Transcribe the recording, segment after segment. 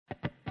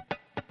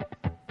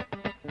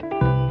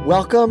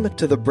Welcome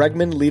to the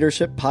Bregman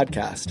Leadership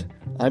Podcast.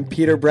 I'm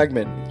Peter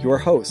Bregman, your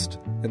host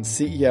and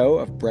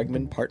CEO of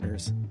Bregman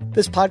Partners.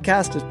 This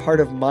podcast is part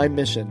of my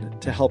mission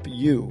to help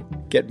you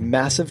get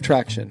massive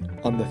traction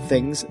on the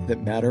things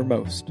that matter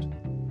most.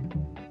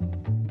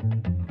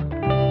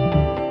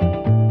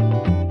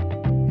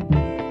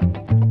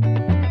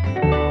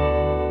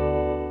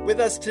 With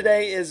us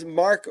today is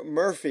Mark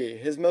Murphy.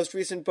 His most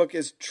recent book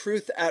is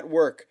Truth at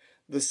Work: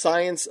 The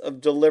Science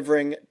of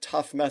Delivering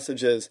Tough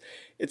Messages.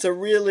 It's a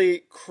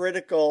really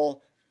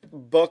critical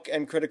book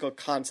and critical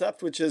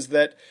concept, which is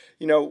that,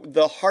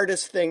 the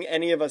hardest thing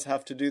any of us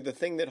have to do, the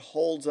thing that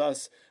holds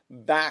us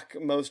back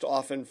most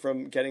often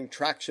from getting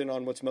traction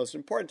on what's most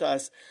important to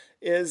us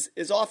is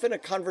often a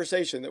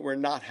conversation that we're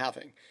not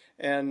having.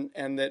 And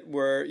that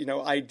we're,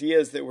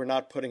 ideas that we're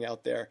not putting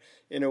out there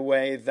in a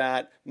way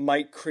that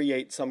might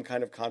create some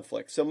kind of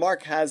conflict. So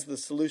Mark has the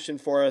solution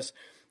for us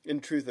in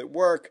Truth at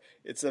Work.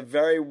 It's a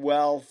very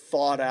well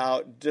thought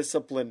out,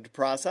 disciplined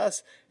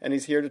process, and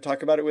he's here to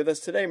talk about it with us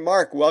today.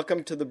 Mark,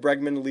 welcome to the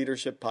Bregman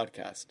Leadership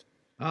Podcast.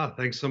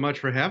 Thanks so much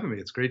for having me.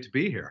 It's great to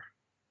be here.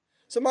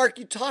 So Mark,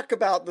 you talk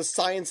about the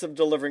science of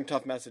delivering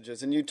tough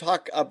messages, and you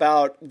talk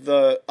about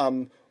the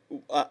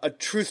a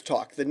truth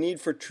talk, the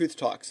need for truth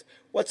talks.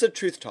 What's a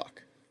truth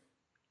talk?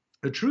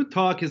 A truth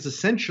talk is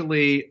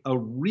essentially a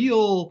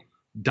real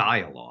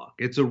dialogue.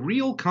 It's a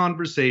real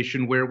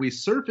conversation where we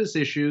surface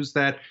issues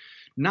that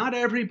not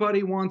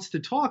everybody wants to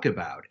talk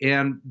about.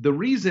 And the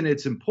reason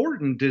it's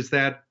important is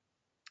that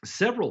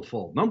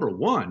severalfold. Number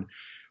one,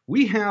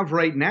 we have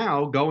right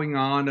now going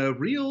on a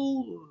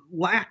real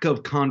lack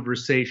of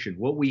conversation.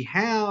 What we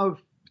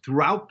have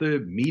throughout the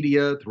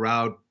media,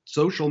 throughout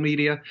social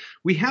media,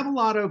 we have a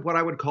lot of what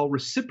I would call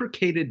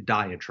reciprocated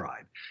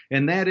diatribe.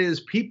 And that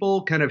is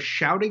people kind of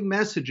shouting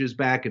messages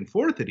back and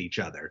forth at each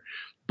other.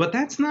 But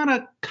that's not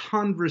a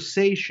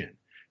conversation.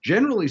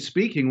 Generally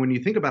speaking, when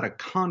you think about a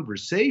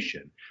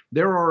conversation,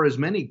 there are as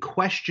many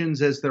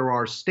questions as there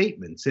are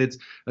statements. It's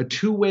a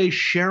two-way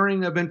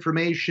sharing of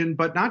information,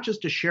 but not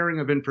just a sharing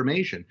of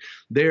information.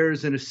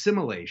 There's an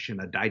assimilation,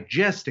 a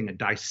digesting, a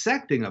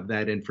dissecting of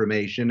that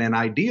information, and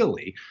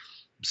ideally,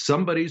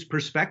 somebody's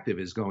perspective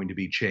is going to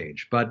be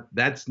changed. But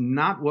that's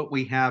not what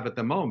we have at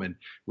the moment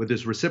with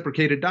this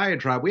reciprocated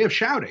diatribe. We have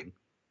shouting,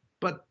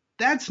 but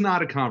that's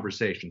not a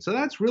conversation. So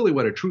that's really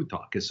what a truth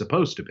talk is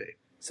supposed to be.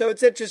 So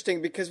it's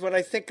interesting because when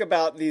I think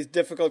about these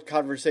difficult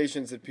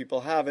conversations that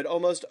people have, it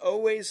almost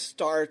always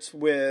starts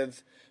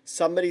with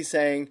somebody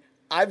saying,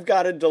 I've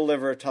got to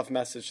deliver a tough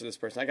message to this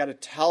person. I got to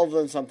tell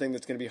them something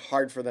that's going to be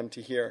hard for them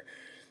to hear.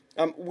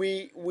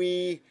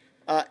 We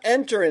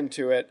enter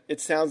into it,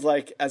 it sounds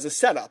like, as a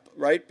setup,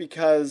 right?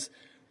 Because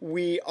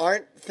we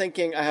aren't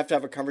thinking I have to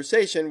have a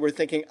conversation. We're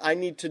thinking I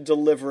need to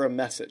deliver a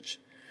message.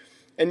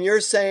 And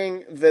you're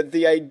saying that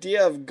the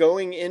idea of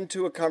going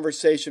into a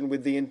conversation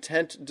with the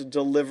intent to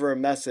deliver a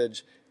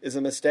message is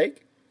a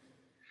mistake?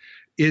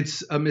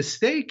 It's a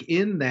mistake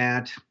in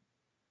that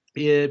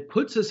it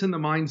puts us in the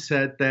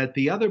mindset that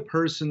the other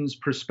person's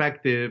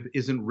perspective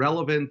isn't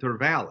relevant or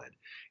valid.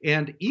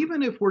 And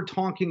even if we're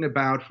talking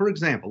about, for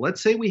example,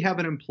 let's say we have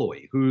an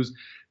employee who's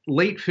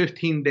late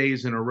 15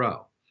 days in a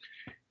row.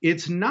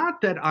 It's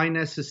not that I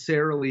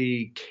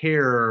necessarily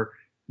care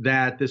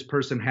that this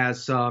person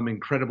has some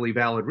incredibly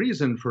valid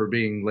reason for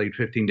being late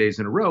 15 days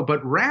in a row,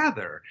 but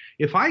rather,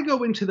 if I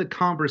go into the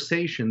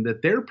conversation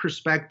that their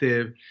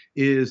perspective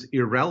is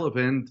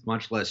irrelevant,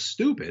 much less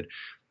stupid,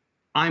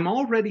 I'm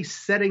already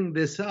setting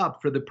this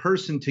up for the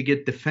person to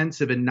get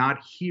defensive and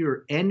not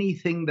hear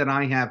anything that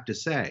I have to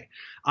say.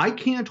 I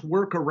can't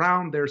work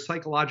around their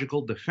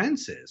psychological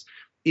defenses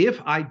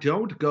if I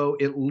don't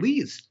at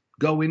least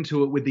go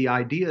into it with the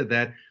idea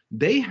that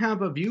they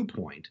have a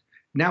viewpoint.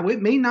 Now,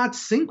 it may not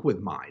sync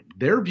with mine.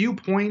 Their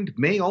viewpoint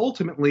may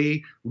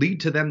ultimately lead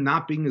to them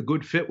not being a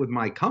good fit with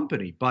my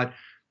company, but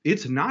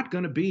it's not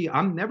going to be,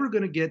 I'm never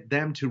going to get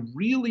them to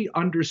really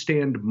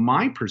understand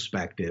my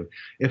perspective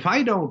if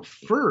I don't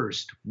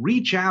first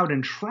reach out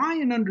and try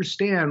and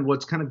understand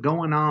what's kind of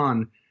going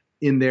on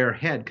in their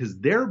head, because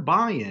their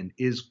buy-in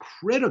is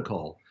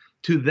critical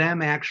to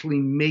them actually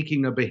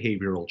making a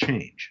behavioral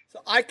change.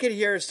 So I could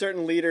hear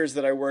certain leaders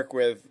that I work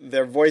with,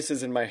 their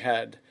voices in my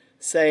head,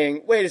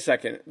 saying, wait a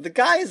second, the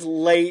guy is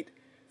late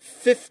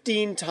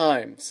 15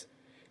 times.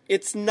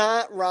 It's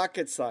not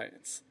rocket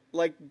science.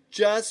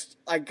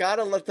 I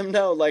gotta let them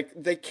know,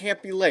 they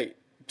can't be late.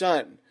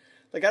 Done.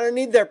 I don't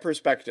need their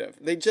perspective.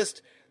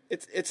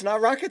 It's not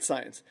rocket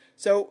science.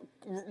 So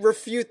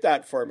refute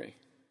that for me.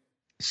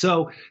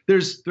 So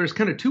there's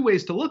kind of two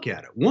ways to look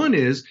at it. One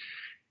is,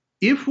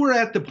 if we're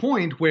at the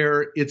point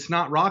where it's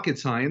not rocket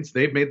science,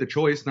 they've made the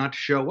choice not to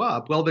show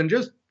up, well, then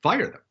just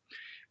fire them.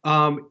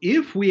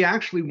 If we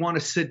actually want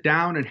to sit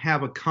down and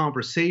have a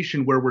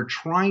conversation where we're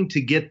trying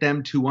to get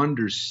them to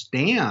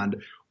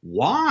understand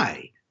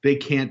why they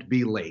can't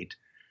be late,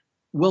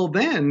 well,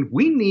 then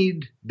we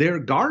need their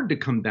guard to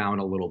come down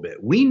a little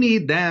bit. We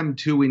need them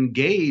to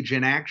engage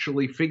and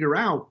actually figure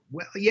out,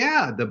 well,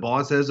 yeah, the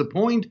boss has a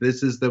point.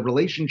 This is the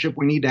relationship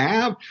we need to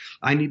have.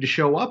 I need to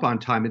show up on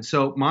time. And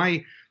so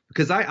my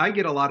Because I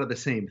get a lot of the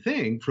same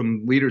thing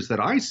from leaders that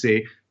I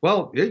see.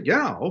 Well,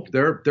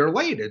 they're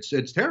late.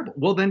 It's terrible.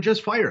 Well, then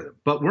just fire them.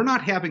 But we're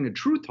not having a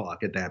true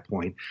talk at that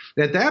point.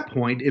 At that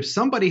point, if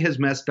somebody has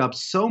messed up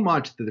so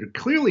much that they're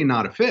clearly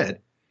not a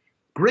fit,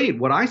 great.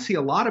 What I see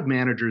a lot of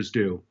managers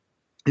do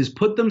is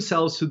put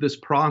themselves through this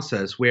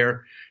process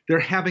where they're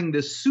having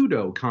this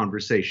pseudo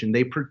conversation.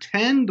 They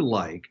pretend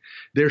like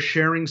they're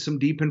sharing some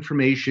deep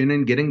information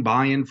and getting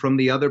buy-in from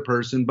the other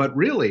person, but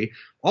really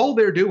all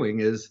they're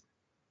doing is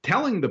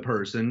telling the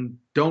person,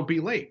 don't be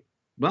late.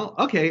 Well,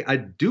 okay, I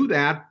do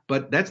that,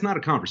 but that's not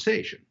a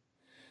conversation.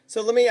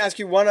 So let me ask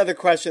you one other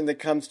question that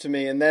comes to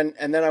me, and then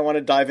I want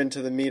to dive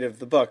into the meat of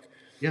the book.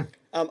 Yeah.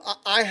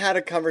 I had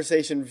a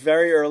conversation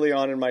very early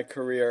on in my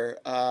career.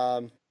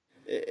 I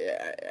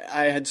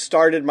had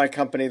started my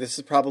company. This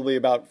is probably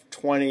about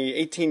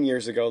 18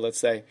 years ago, let's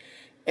say.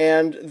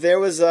 And there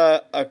was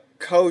a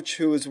coach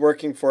who was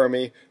working for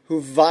me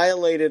who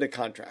violated a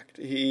contract.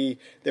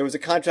 There was a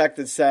contract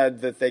that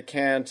said that they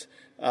can't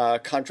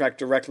contract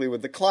directly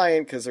with the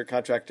client because they're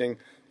contracting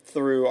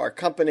through our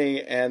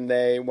company, and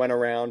they went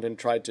around and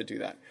tried to do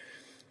that.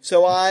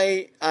 So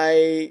I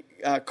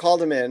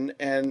called him in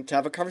and to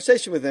have a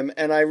conversation with him,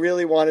 and I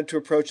really wanted to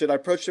approach it. I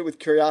approached it with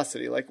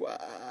curiosity, like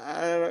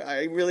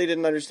I really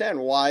didn't understand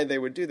why they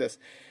would do this.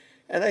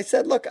 And I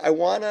said, look,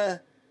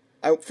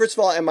 first of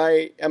all, am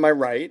I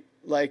right?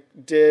 Like,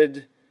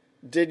 did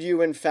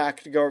you in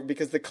fact go,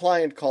 because the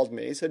client called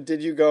me, so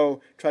did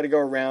you try to go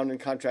around and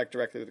contract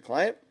directly with the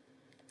client?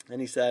 And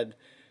he said,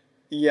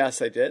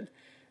 yes, I did.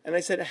 And I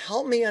said,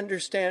 help me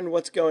understand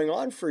what's going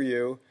on for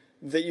you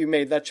that you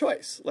made that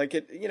choice. Like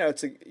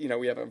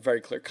we have a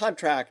very clear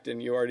contract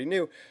and you already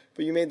knew,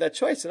 but you made that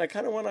choice. And I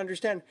kind of want to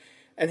understand.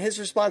 And his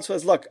response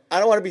was, look, I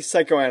don't want to be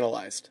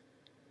psychoanalyzed.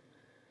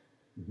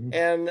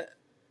 Mm-hmm.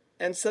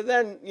 And so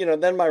then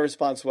my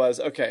response was,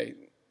 okay.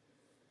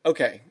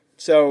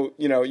 So,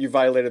 you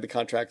violated the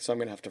contract, so I'm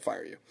going to have to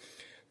fire you.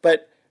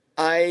 But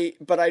I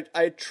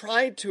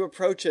tried to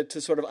approach it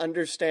to sort of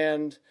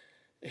understand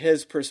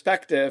his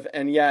perspective,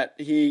 and yet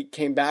he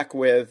came back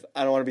with,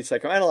 I don't want to be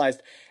psychoanalyzed.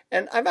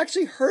 And I've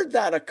actually heard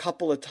that a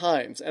couple of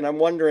times, and I'm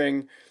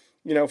wondering,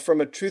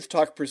 from a truth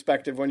talk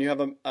perspective, when you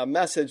have a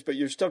message, but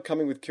you're still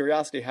coming with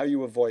curiosity, how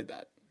you avoid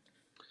that.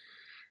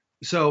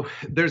 So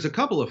there's a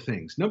couple of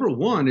things. Number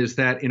one is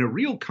that in a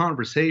real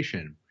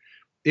conversation,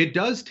 it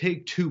does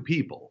take two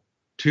people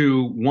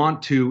to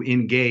want to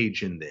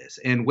engage in this.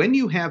 And when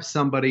you have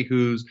somebody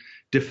whose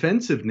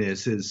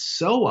defensiveness is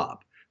so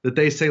up that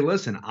they say,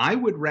 listen, I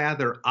would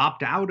rather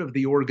opt out of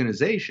the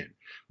organization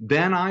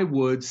than I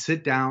would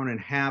sit down and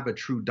have a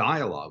true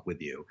dialogue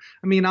with you.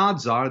 I mean,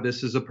 odds are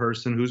this is a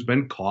person who's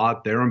been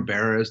caught, they're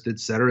embarrassed, et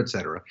cetera, et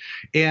cetera.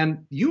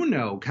 And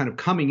kind of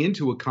coming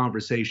into a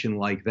conversation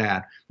like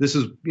that, this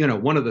is,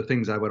 one of the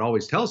things I would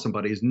always tell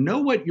somebody is know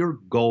what your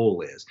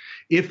goal is.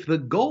 If the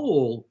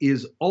goal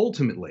is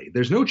ultimately,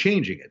 there's no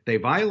changing it, they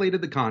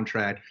violated the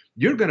contract,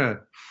 you're going to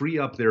free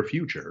up their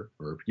future,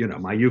 or,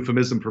 my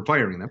euphemism for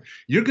firing them.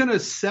 You're going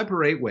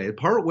to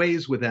part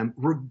ways with them,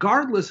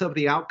 regardless of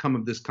the outcome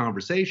of this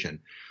conversation.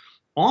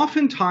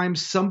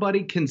 Oftentimes,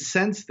 somebody can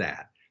sense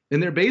that.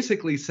 And they're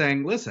basically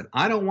saying, listen,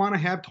 I don't want to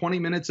have 20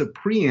 minutes of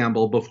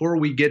preamble before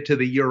we get to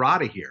the you're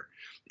out of here.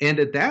 And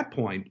at that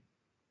point,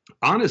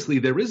 honestly,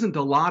 there isn't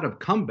a lot of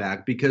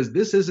comeback because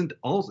this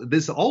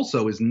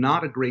also is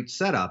not a great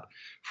setup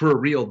for a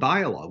real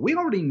dialogue. We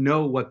already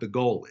know what the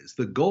goal is.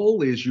 The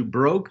goal is you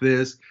broke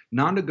this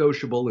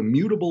non-negotiable,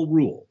 immutable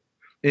rule.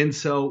 And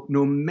so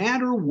no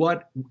matter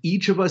what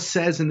each of us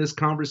says in this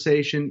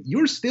conversation,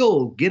 you're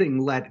still getting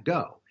let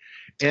go.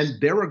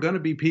 And there are going to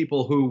be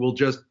people who will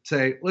just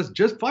say, let's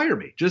just fire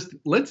me.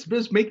 Let's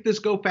just make this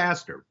go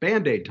faster.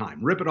 Band-Aid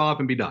time, rip it off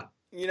and be done.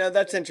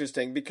 That's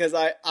interesting because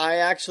I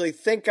actually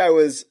think I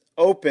was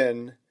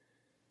open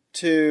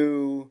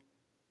to,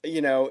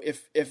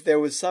 if there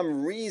was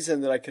some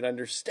reason that I could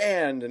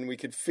understand and we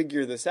could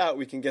figure this out,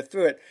 we can get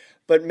through it.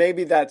 But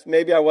maybe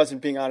I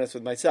wasn't being honest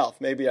with myself.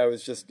 Maybe I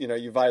was just,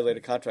 you violate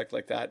a contract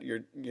like that,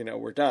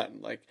 we're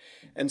done.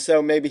 And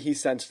so maybe he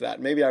sensed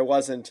that. Maybe I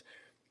wasn't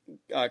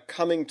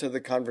coming to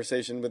the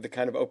conversation with the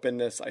kind of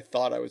openness I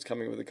thought I was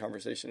coming with the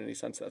conversation, and he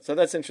sensed that. So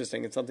that's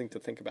interesting. It's something to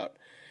think about.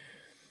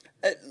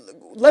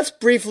 Let's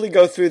briefly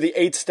go through the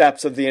 8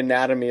 steps of the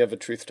anatomy of a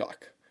truth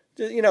talk.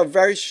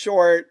 Very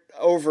short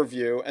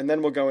overview, and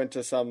then we'll go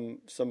into some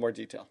more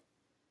detail.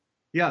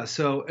 Yeah,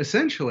 so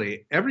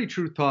essentially, every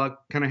truth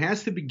talk kind of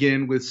has to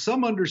begin with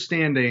some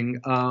understanding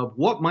of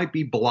what might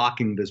be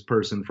blocking this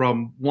person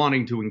from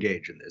wanting to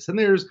engage in this. And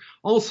there's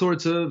all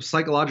sorts of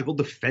psychological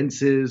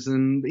defenses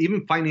and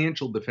even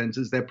financial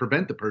defenses that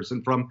prevent the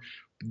person from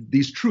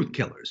these truth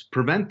killers,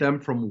 prevent them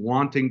from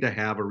wanting to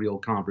have a real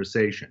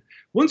conversation.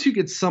 Once you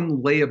get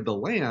some lay of the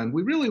land,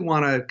 we really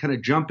want to kind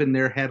of jump in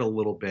their head a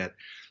little bit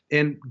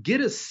and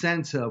get a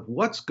sense of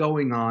what's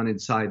going on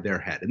inside their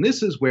head. And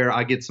this is where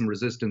I get some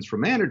resistance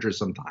from managers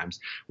sometimes,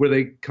 where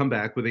they come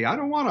back with I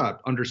don't want to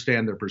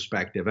understand their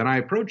perspective. And I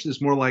approach this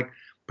more like,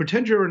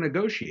 pretend you're a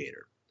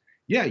negotiator.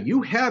 Yeah,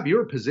 you have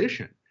your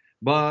position,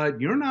 but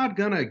you're not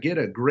going to get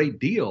a great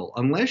deal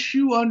unless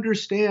you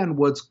understand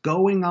what's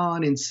going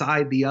on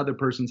inside the other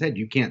person's head.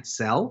 You can't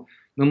sell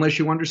unless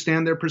you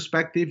understand their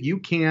perspective. You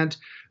can't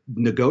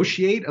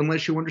negotiate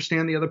unless you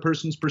understand the other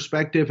person's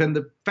perspective. And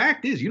the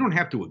fact is, you don't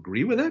have to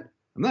agree with it.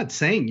 I'm not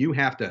saying you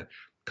have to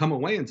come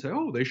away and say,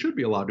 oh, they should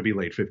be allowed to be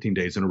late 15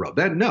 days in a row.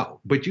 That no,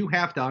 but you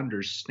have to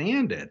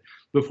understand it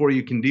before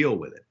you can deal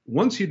with it.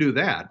 Once you do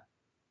that,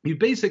 you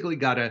basically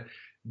got to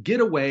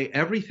get away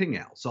everything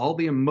else, all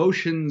the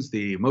emotions,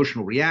 the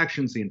emotional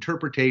reactions, the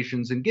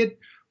interpretations, and get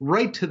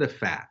right to the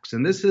facts.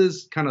 And this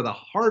is kind of the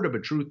heart of a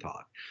truth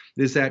talk,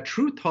 is that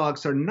truth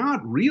talks are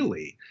not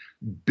really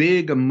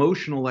big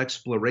emotional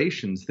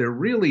explorations. They're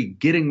really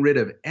getting rid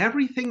of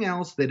everything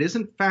else that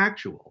isn't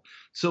factual,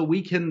 so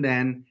we can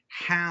then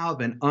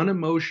have an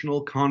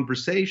unemotional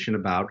conversation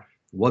about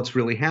what's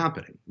really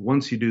happening.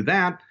 Once you do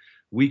that,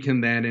 we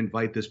can then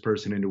invite this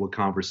person into a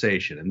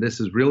conversation. And this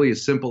is really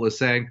as simple as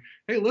saying,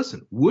 hey,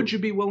 listen, would you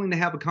be willing to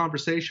have a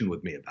conversation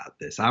with me about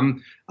this?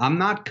 I'm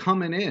not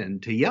coming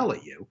in to yell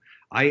at you.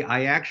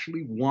 I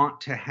actually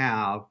want to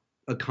have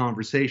a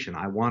conversation.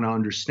 I want to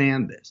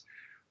understand this.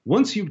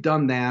 Once you've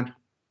done that,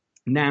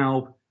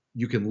 now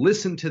you can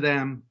listen to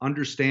them,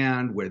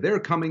 understand where they're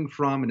coming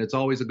from, and it's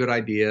always a good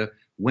idea,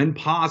 when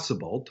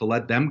possible, to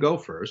let them go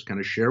first, kind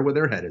of share where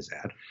their head is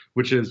at,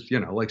 which is,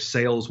 like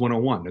sales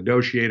 101,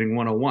 negotiating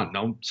 101.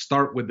 Don't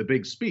start with the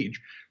big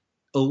speech.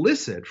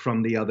 Elicit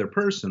from the other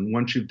person.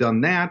 Once you've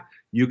done that,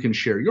 you can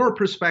share your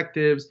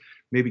perspectives,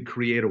 maybe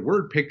create a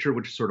word picture,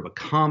 which is sort of a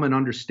common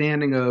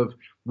understanding of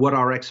what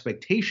our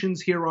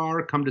expectations here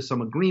are, come to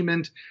some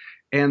agreement,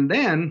 and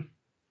then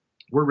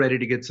we're ready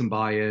to get some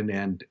buy-in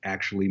and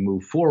actually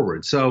move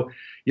forward. So,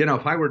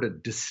 if I were to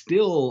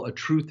distill a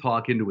truth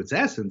talk into its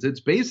essence, it's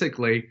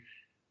basically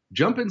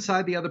jump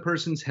inside the other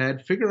person's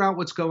head, figure out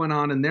what's going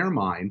on in their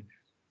mind,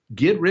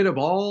 get rid of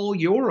all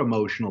your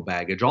emotional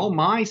baggage, all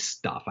my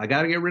stuff. I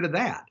got to get rid of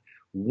that.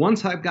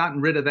 Once I've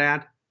gotten rid of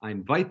that, I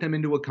invite them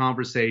into a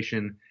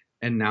conversation,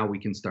 and now we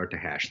can start to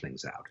hash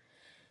things out.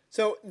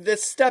 So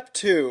this step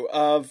 2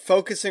 of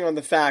focusing on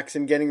the facts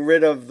and getting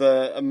rid of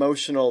the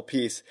emotional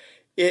piece,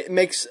 it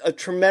makes a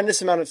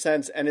tremendous amount of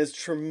sense and is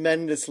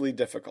tremendously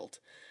difficult,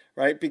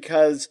 right?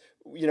 Because,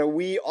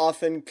 we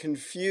often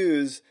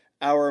confuse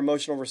our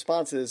emotional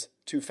responses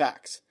to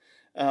facts,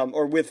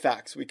 or with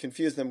facts. We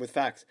confuse them with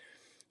facts.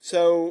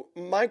 So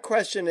my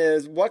question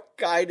is, what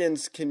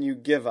guidance can you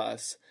give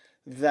us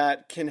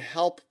that can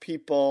help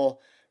people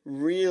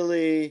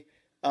really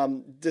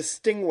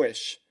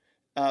distinguish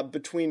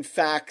between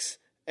facts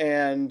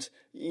and,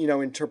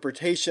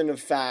 interpretation of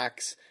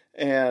facts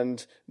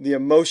and the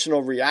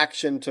emotional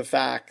reaction to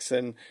facts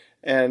and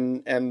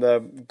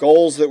the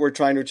goals that we're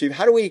trying to achieve?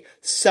 How do we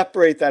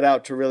separate that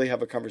out to really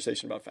have a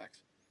conversation about facts?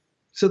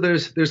 So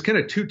there's kind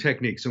of two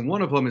techniques, and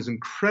one of them is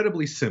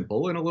incredibly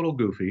simple and a little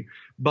goofy,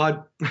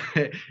 but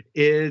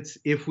it's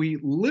if we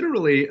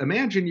literally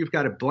imagine you've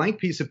got a blank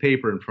piece of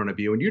paper in front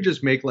of you and you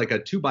just make like a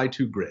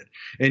 2x2 grid,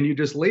 and you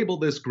just label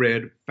this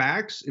grid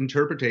facts,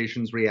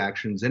 interpretations,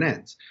 reactions, and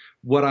ends.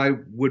 What I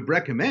would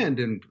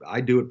recommend, and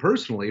I do it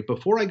personally,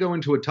 before I go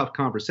into a tough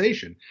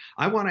conversation,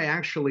 I want to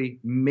actually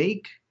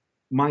make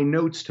my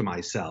notes to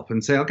myself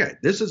and say, okay,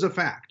 this is a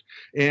fact,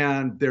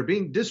 and they're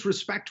being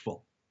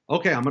disrespectful.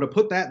 Okay, I'm going to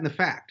put that in the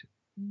fact.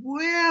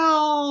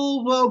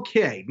 Well,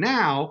 okay.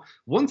 Now,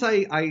 once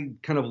I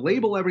kind of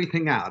label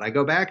everything out, I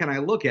go back and I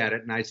look at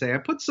it and I say, I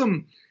put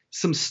some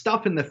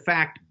stuff in the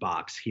fact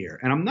box here,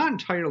 and I'm not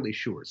entirely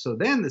sure. So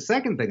then the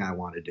second thing I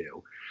want to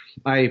do,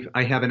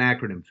 I have an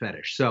acronym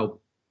fetish.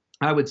 So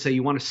I would say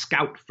you want to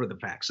scout for the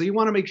facts. So you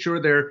want to make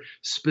sure they're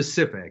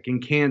specific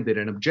and candid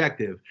and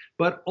objective.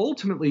 But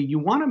ultimately, you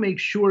want to make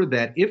sure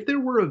that if there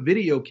were a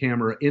video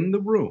camera in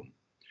the room,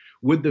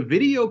 would the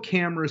video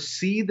camera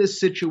see the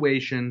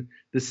situation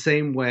the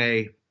same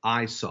way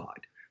I saw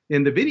it?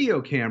 And the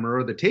video camera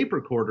or the tape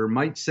recorder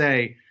might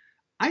say,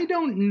 I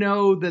don't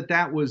know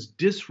that was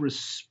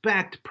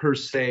disrespect per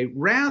se.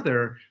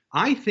 Rather,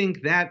 I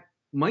think that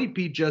might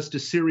be just a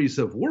series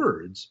of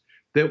words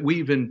that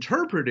we've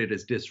interpreted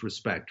as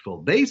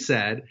disrespectful. They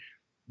said,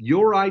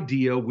 your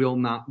idea will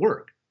not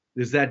work.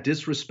 Is that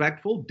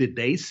disrespectful? Did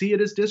they see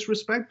it as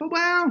disrespectful?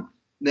 Well,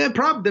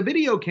 the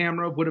video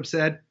camera would have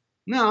said,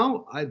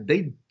 no,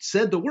 they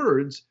said the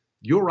words,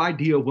 your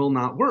idea will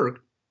not work.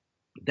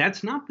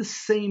 That's not the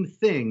same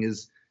thing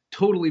as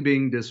totally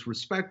being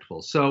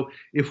disrespectful. So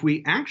if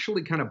we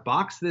actually kind of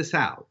box this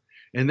out,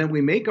 and then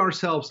we make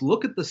ourselves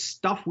look at the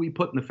stuff we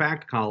put in the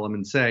fact column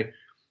and say,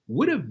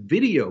 would a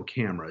video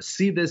camera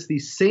see this the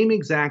same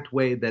exact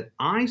way that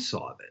I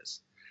saw this?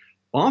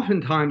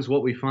 Oftentimes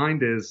what we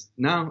find is,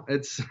 no,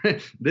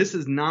 this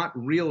is not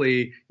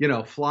really,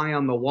 fly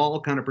on the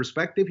wall kind of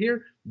perspective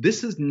here.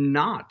 This is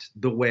not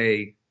the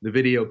way the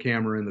video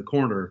camera in the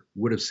corner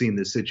would have seen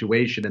this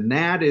situation. And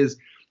that is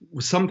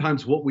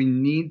sometimes what we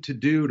need to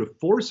do to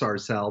force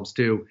ourselves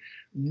to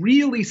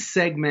really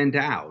segment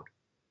out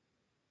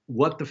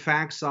what the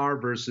facts are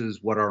versus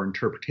what our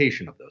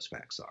interpretation of those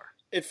facts are.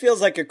 it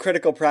feels like a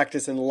critical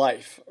practice in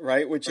life,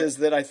 right? Which is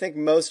that I think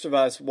most of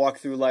us walk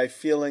through life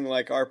feeling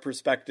like our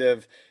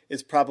perspective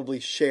is probably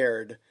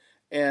shared,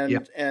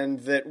 and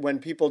that when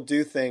people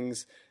do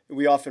things,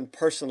 we often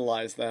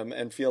personalize them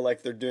and feel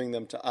like they're doing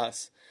them to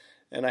us.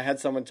 And I had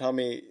someone tell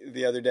me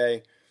the other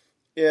day,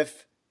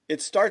 if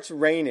it starts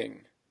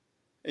raining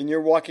and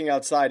you're walking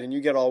outside and you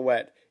get all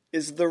wet,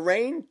 is the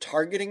rain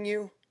targeting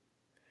you?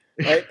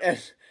 Right? And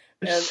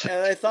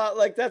I thought,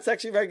 like, that's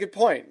actually a very good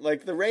point.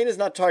 Like, the rain is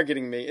not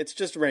targeting me. It's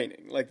just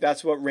raining. Like,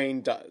 that's what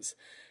rain does.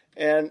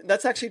 And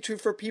that's actually true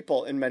for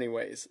people in many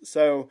ways.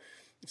 So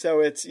it's,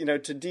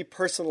 to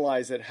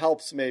depersonalize it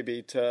helps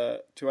maybe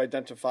to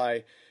identify,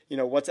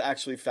 what's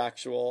actually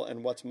factual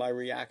and what's my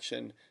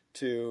reaction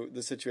to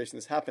the situation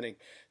that's happening.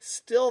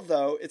 Still,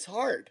 though, it's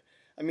hard.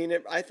 I mean,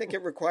 I think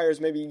it requires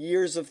maybe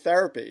years of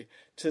therapy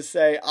to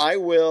say, I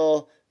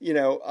will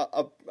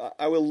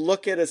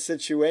look at a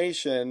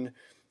situation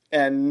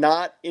and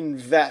not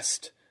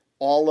invest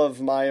all of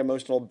my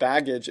emotional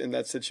baggage in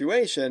that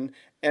situation,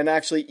 and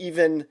actually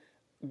even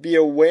be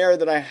aware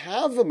that I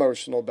have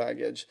emotional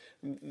baggage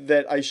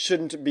that I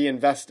shouldn't be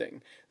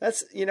investing.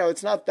 That's,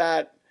 it's not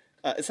that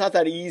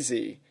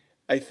easy,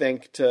 I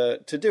think, to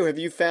do. Have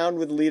you found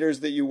with leaders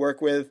that you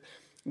work with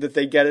that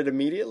they get it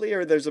immediately,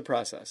 or there's a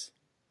process?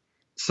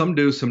 Some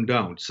do, some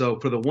don't. So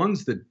for the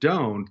ones that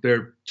don't, there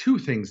are two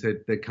things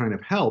that kind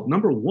of help.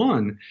 Number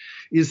one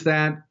is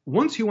that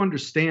once you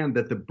understand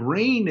that the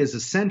brain is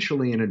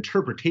essentially an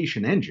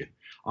interpretation engine,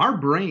 our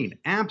brain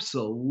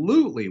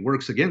absolutely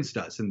works against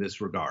us in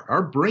this regard.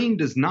 Our brain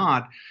does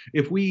not,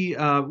 if we're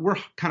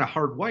kind of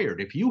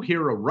hardwired. If you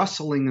hear a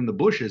rustling in the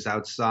bushes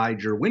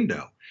outside your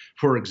window,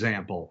 for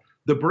example,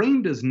 the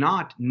brain does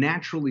not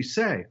naturally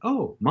say,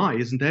 oh, my,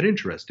 isn't that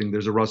interesting?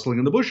 There's a rustling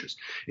in the bushes.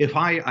 If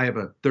I have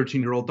a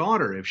 13-year-old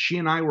daughter, if she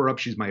and I were up,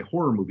 she's my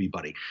horror movie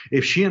buddy.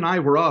 If she and I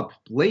were up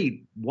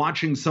late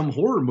watching some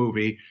horror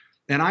movie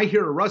and I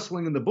hear a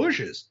rustling in the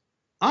bushes,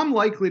 I'm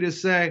likely to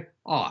say,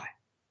 oh,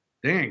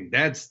 dang,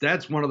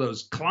 that's one of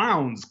those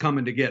clowns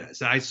coming to get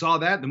us. I saw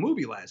that in the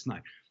movie last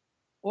night.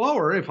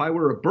 Or if I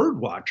were a bird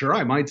watcher,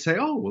 I might say,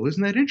 oh, well,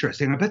 isn't that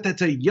interesting? I bet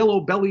that's a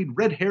yellow-bellied,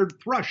 red-haired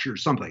thrush or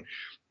something.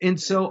 And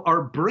so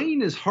our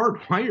brain is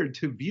hardwired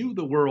to view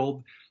the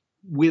world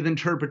with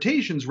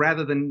interpretations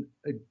rather than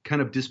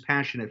kind of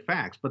dispassionate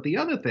facts. But the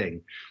other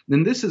thing,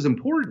 and this is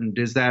important,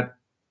 is that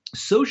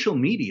social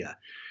media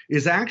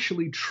is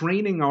actually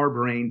training our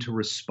brain to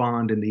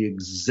respond in the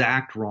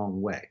exact wrong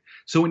way.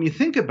 So when you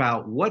think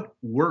about what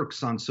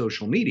works on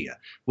social media,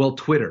 well,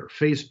 Twitter,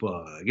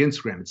 Facebook,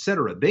 Instagram,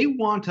 etc., they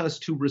want us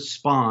to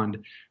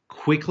respond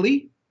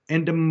quickly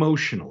and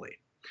emotionally.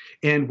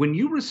 And when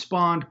you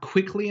respond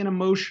quickly and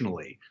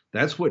emotionally,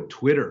 that's what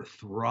Twitter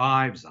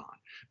thrives on.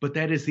 But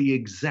that is the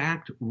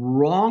exact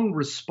wrong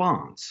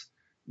response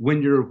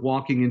when you're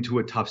walking into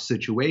a tough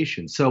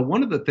situation. So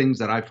one of the things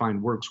that I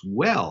find works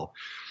well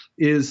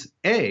is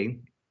A,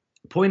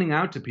 pointing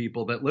out to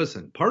people that,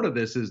 listen, part of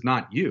this is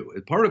not you.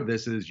 Part of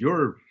this is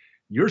you're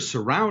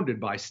surrounded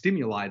by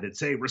stimuli that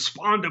say,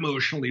 respond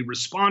emotionally,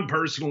 respond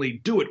personally,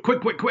 do it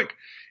quick.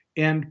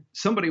 And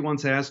somebody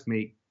once asked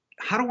me,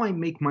 how do I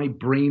make my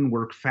brain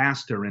work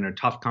faster in a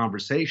tough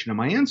conversation? And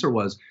my answer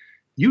was,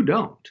 you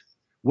don't.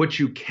 What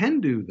you can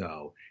do,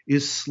 though,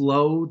 is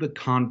slow the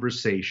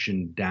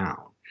conversation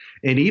down.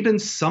 And even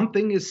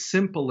something as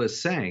simple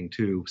as saying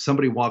to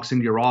somebody walks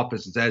into your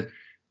office and says,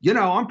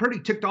 I'm pretty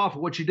ticked off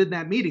at what you did in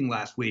that meeting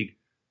last week.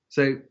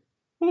 Say,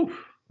 ooh,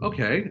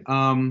 okay.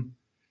 Can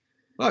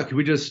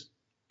we just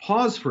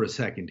pause for a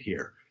second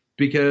here?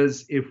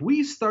 Because if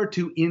we start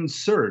to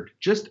insert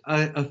just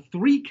a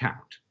 3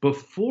 count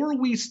before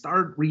we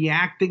start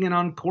reacting and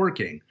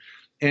uncorking,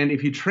 and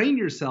if you train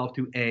yourself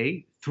to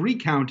A, 3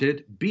 count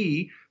it,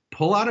 B,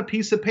 pull out a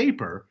piece of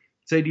paper,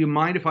 say, do you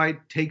mind if I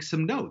take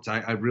some notes?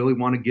 I really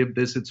want to give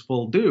this its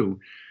full due.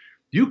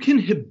 You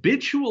can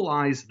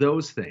habitualize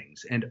those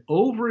things, and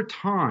over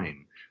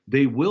time,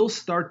 they will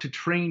start to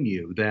train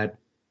you that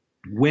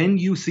when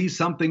you see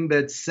something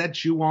that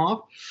sets you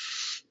off,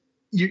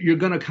 you're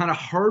going to kind of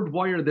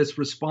hardwire this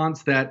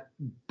response that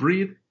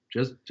breathe,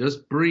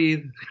 just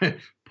breathe,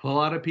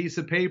 pull out a piece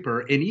of paper.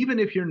 And even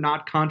if you're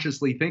not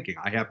consciously thinking,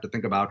 I have to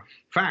think about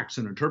facts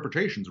and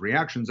interpretations,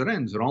 reactions and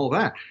ends and all of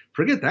that.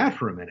 Forget that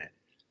for a minute.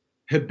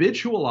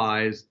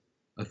 Habitualize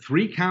a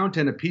 3 count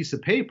and a piece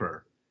of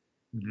paper.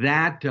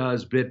 That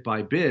does bit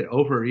by bit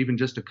over even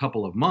just a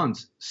couple of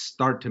months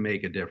start to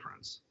make a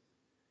difference.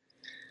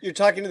 You're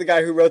talking to the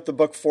guy who wrote the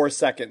book 4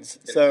 Seconds.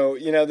 So,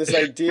 this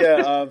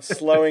idea of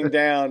slowing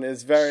down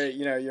is very,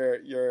 you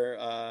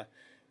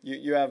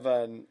have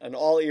an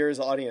all ears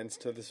audience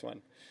to this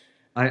one.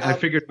 I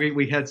figured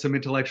we had some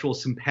intellectual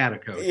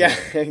simpatico. Yeah,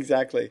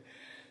 exactly.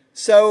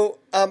 So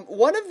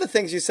one of the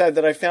things you said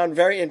that I found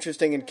very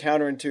interesting and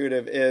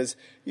counterintuitive is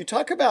you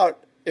talk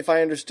about, if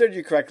I understood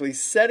you correctly,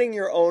 setting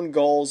your own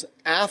goals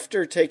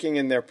after taking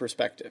in their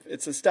perspective.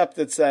 It's a step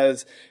that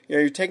says,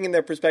 you're taking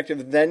their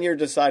perspective, then you're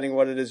deciding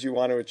what it is you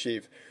want to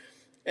achieve.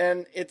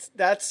 And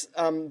that's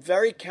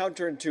very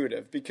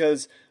counterintuitive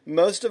because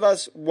most of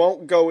us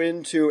won't go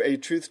into a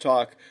truth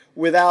talk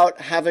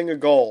without having a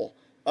goal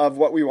of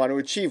what we want to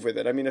achieve with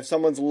it. I mean, if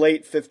someone's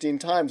late 15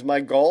 times, my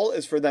goal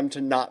is for them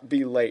to not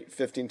be late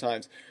 15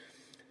 times.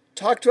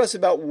 Talk to us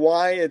about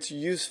why it's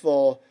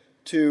useful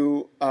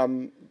to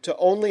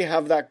only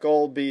have that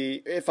goal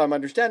be, if I'm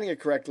understanding it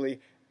correctly,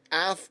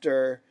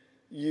 after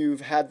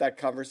you've had that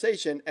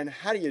conversation, and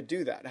how do you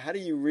do that? How do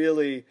you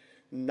really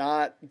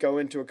not go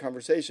into a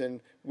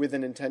conversation with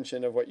an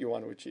intention of what you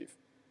want to achieve?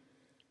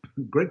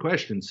 Great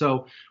question.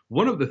 So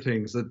one of the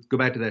things, let's go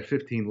back to that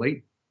 15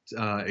 late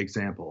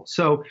example.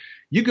 So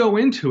you go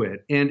into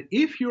it, and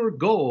if your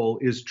goal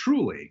is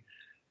truly,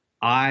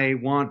 I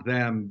want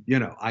them,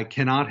 I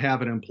cannot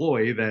have an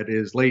employee that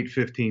is late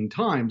 15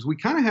 times, we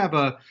kind of have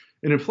an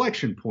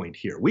inflection point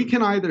here. We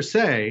can either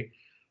say,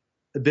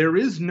 there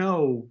is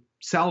no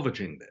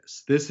salvaging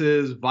this.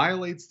 This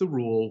violates the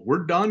rule.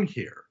 We're done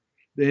here.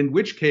 In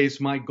which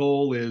case, my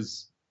goal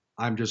is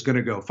I'm just going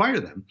to go fire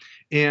them.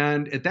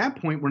 And at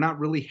that point, we're not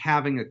really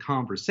having a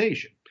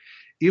conversation.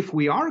 If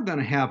we are going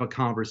to have a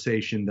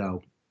conversation,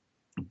 though,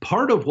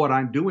 part of what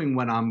I'm doing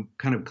when I'm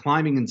kind of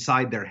climbing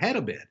inside their head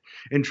a bit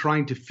and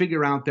trying to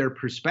figure out their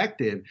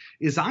perspective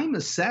is I'm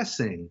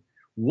assessing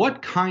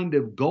what kind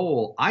of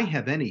goal I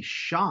have any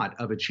shot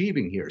of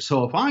achieving here.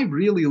 So if I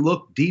really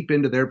look deep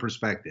into their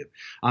perspective,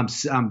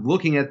 I'm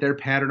looking at their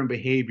pattern of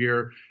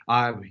behavior,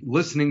 I'm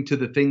listening to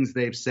the things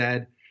they've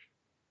said,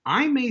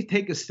 I may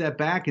take a step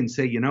back and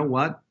say, you know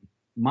what?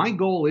 My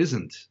goal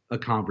isn't a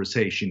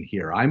conversation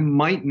here. I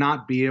might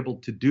not be able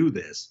to do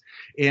this.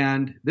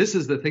 And this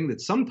is the thing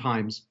that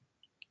sometimes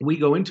we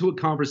go into a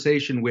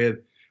conversation with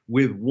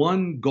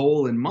one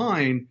goal in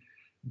mind,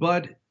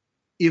 but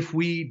if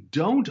we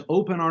don't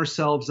open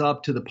ourselves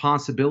up to the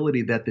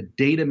possibility that the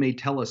data may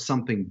tell us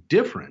something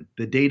different,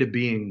 the data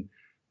being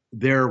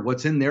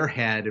what's in their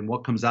head and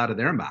what comes out of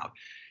their mouth,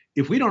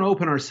 if we don't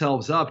open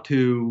ourselves up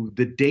to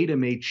the data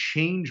may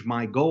change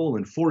my goal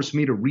and force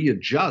me to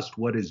readjust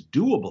what is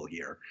doable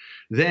here,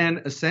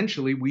 then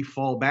essentially we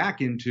fall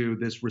back into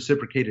this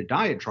reciprocated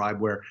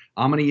diatribe where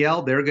I'm going to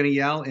yell, they're going to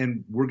yell,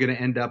 and we're going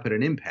to end up at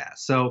an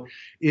impasse. So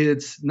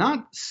it's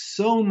not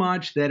so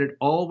much that it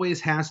always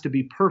has to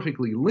be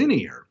perfectly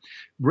linear.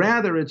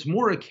 Rather, it's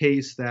more a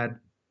case that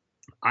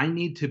I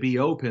need to be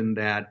open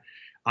that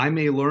I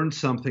may learn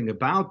something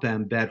about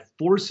them that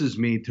forces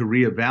me to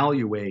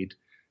reevaluate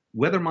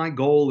whether my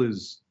goal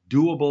is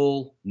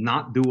doable,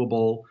 not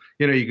doable.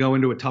 You go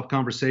into a tough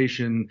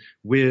conversation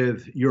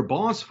with your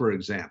boss, for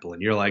example,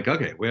 and you're like,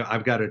 okay, well,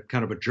 I've got a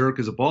kind of a jerk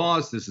as a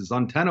boss. This is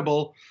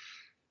untenable.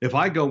 If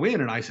I go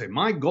in and I say,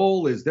 my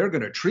goal is they're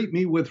going to treat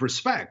me with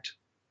respect.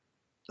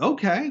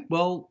 Okay,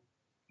 well,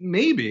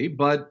 maybe,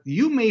 but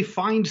you may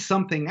find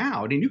something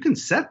out, and you can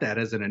set that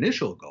as an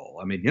initial goal.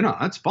 I mean,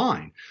 that's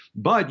fine.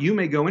 But you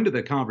may go into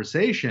the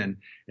conversation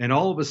and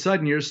all of a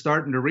sudden you're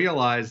starting to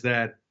realize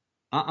that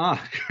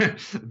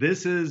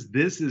this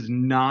is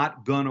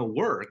not gonna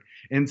work.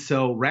 And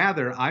so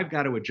rather, I've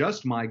got to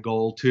adjust my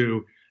goal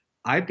to,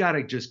 I've got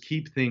to just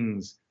keep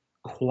things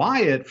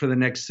quiet for the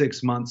next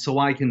 6 months so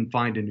I can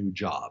find a new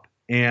job.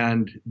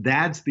 And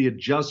that's the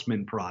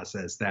adjustment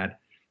process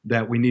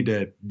that we need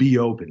to be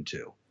open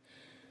to.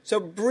 So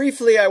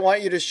briefly, I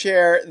want you to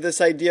share this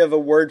idea of a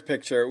word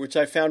picture, which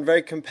I found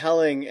very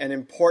compelling and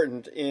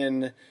important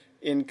in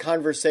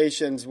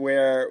conversations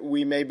where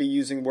we may be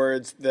using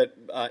words that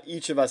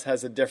each of us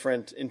has a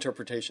different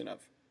interpretation of.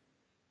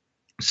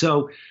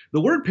 So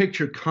the word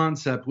picture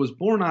concept was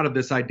born out of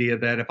this idea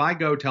that if I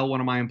go tell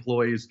one of my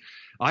employees,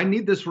 I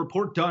need this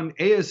report done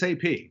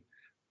ASAP,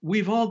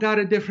 we've all got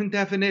a different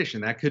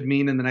definition. That could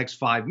mean in the next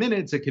 5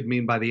 minutes. It could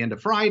mean by the end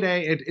of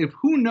Friday.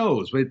 Who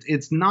knows?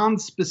 It's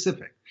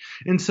non-specific.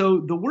 And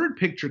so the word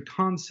picture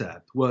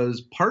concept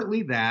was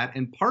partly that,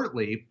 and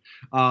partly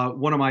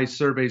one of my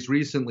surveys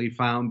recently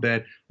found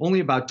that only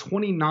about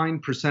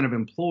 29% of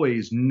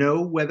employees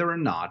know whether or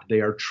not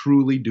they are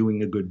truly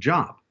doing a good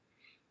job.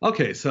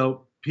 Okay,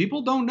 so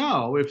people don't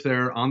know if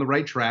they're on the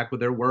right track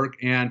with their work,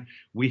 and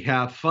we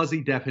have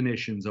fuzzy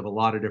definitions of a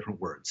lot of different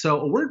words.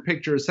 So a word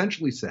picture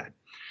essentially said,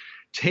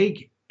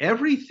 take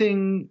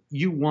everything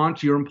you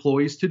want your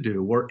employees to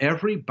do or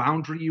every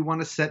boundary you want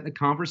to set in a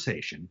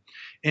conversation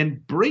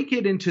and break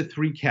it into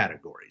 3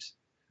 categories,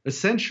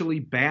 essentially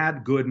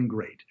bad, good, and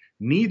great.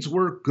 Needs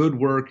work, good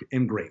work,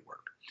 and great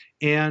work.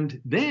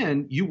 And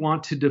then you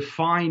want to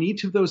define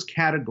each of those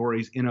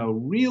categories in a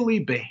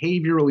really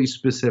behaviorally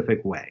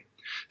specific way.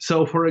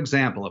 So, for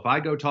example, if I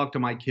go talk to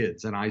my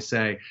kids and I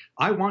say,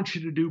 I want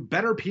you to do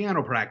better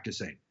piano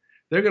practicing,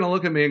 they're going to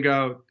look at me and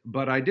go,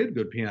 but I did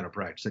good piano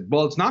practicing.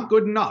 Well, it's not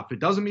good enough. It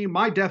doesn't mean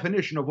my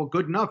definition of what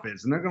good enough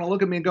is. And they're going to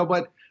look at me and go,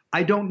 but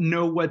I don't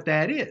know what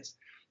that is.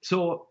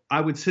 So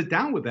I would sit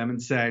down with them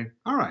and say,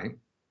 all right,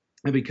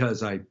 and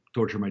because I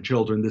torture my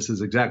children, this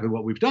is exactly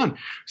what we've done.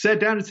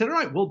 Sat down and said, all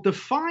right, well,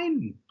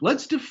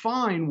 let's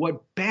define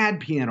what bad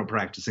piano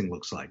practicing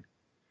looks like.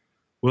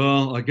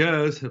 Well, I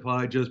guess if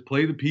I just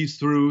play the piece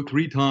through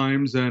 3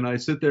 times and I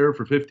sit there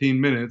for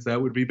 15 minutes,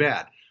 that would be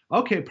bad.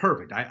 Okay,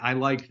 perfect. I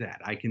like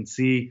that. I can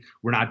see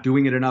we're not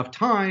doing it enough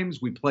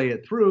times. We play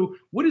it through.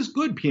 What is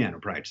good piano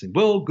practicing?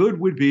 Well, good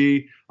would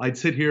be I'd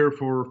sit here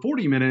for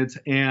 40 minutes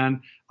and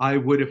I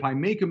would, if I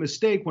make a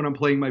mistake when I'm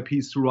playing my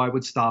piece through, I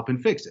would stop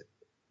and fix it.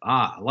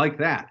 Ah, I like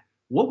that.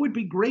 What would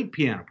be great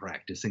piano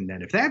practicing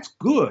then? If that's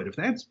good, if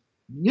that's,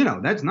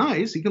 that's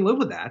nice, you can live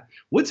with that.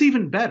 What's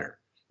even better?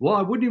 Well,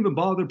 I wouldn't even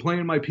bother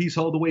playing my piece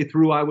all the way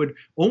through. I would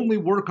only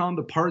work on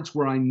the parts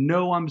where I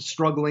know I'm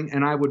struggling,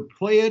 and I would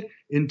play it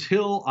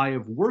until I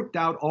have worked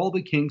out all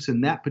the kinks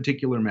in that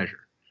particular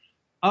measure.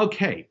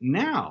 Okay,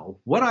 now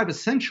what I've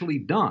essentially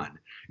done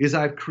is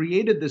I've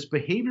created this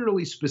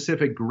behaviorally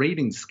specific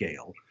grading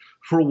scale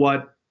for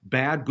what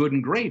bad, good,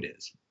 and great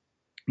is.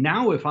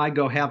 Now, if I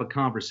go have a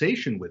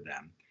conversation with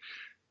them,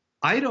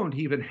 I don't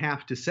even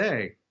have to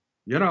say,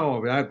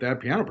 that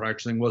piano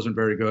practicing wasn't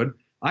very good.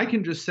 I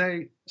can just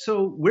say,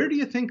 so where do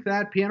you think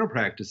that piano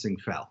practicing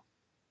fell?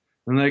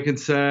 And they can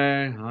say,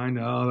 I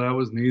know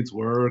that needs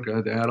work.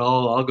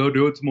 I'll go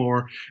do it some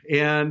more.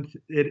 And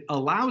it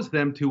allows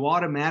them to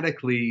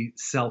automatically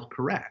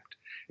self-correct.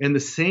 And the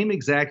same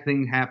exact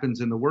thing happens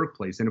in the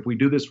workplace. And if we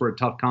do this for a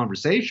tough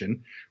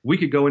conversation, we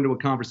could go into a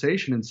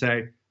conversation and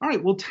say, all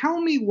right, well,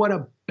 tell me what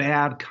a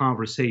bad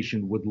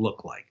conversation would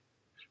look like.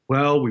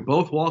 Well, we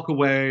both walk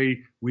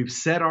away. We've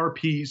said our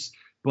piece,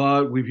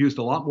 but we've used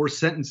a lot more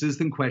sentences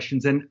than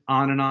questions, and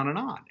on and on and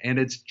on. And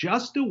it's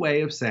just a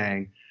way of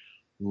saying,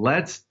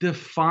 let's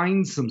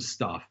define some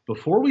stuff.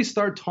 Before we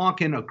start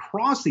talking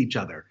across each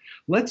other,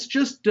 let's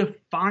just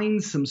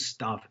define some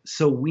stuff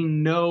so we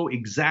know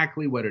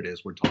exactly what it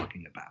is we're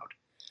talking about.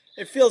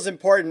 It feels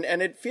important,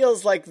 and it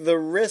feels like the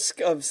risk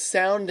of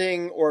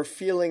sounding or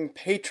feeling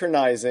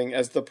patronizing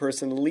as the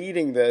person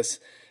leading this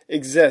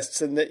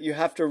exists, and that you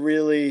have to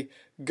really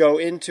go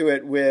into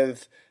it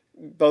with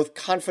both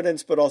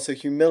confidence but also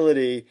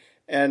humility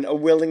and a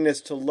willingness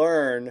to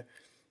learn.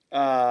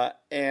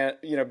 And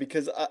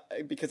because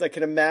I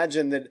can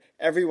imagine that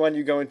everyone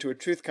you go into a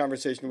truth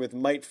conversation with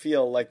might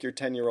feel like your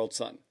 10-year-old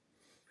son.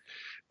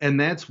 And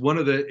that's one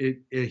of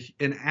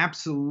an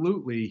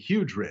absolutely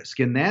huge risk.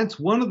 And that's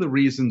one of the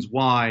reasons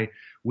why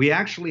we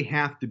actually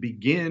have to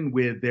begin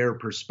with their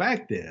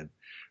perspective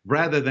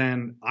rather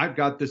than I've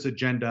got this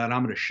agenda and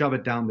I'm going to shove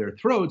it down their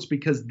throats,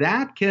 because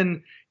that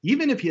can,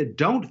 even if you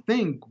don't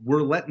think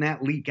we're letting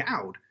that leak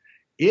out,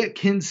 it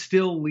can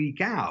still leak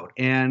out.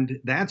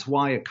 And that's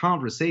why a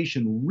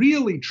conversation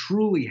really,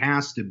 truly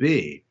has to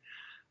be,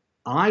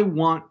 I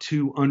want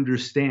to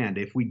understand.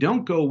 If we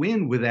don't go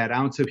in with that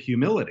ounce of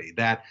humility,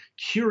 that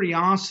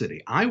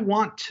curiosity, I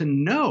want to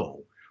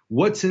know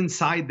what's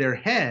inside their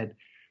head.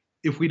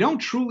 If we don't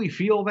truly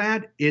feel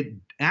that, it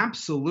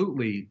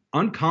absolutely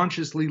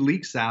unconsciously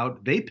leaks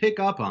out. They pick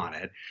up on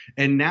it.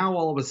 And now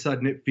all of a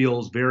sudden it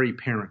feels very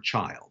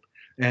parent-child.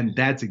 And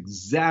that's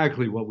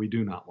exactly what we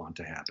do not want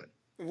to happen.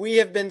 We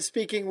have been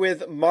speaking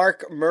with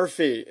Mark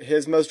Murphy.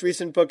 His most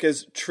recent book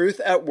is Truth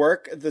at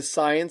Work, The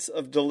Science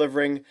of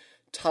Delivering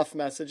Tough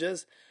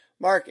Messages.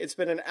 Mark, it's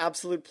been an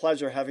absolute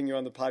pleasure having you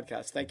on the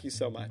podcast. Thank you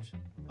so much.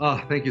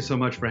 Oh, thank you so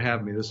much for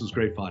having me. This was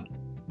great fun.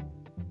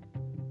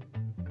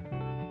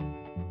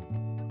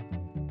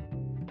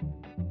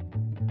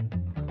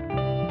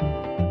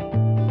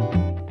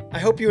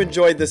 I hope you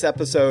enjoyed this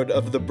episode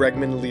of the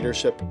Bregman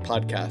Leadership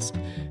Podcast.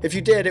 If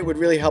you did, it would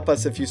really help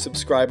us if you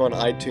subscribe on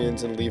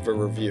iTunes and leave a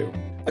review.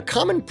 A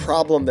common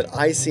problem that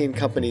I see in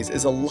companies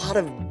is a lot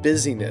of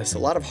busyness, a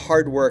lot of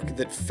hard work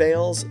that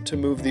fails to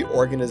move the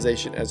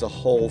organization as a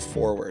whole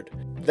forward.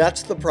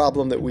 That's the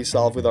problem that we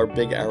solve with our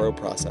Big Arrow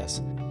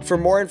process. For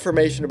more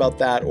information about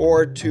that,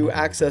 or to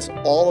access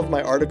all of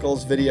my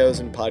articles,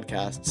 videos, and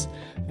podcasts,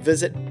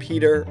 visit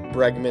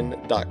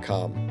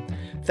peterbregman.com.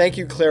 Thank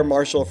you, Claire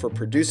Marshall, for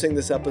producing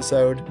this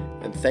episode,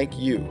 and thank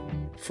you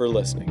for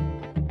listening.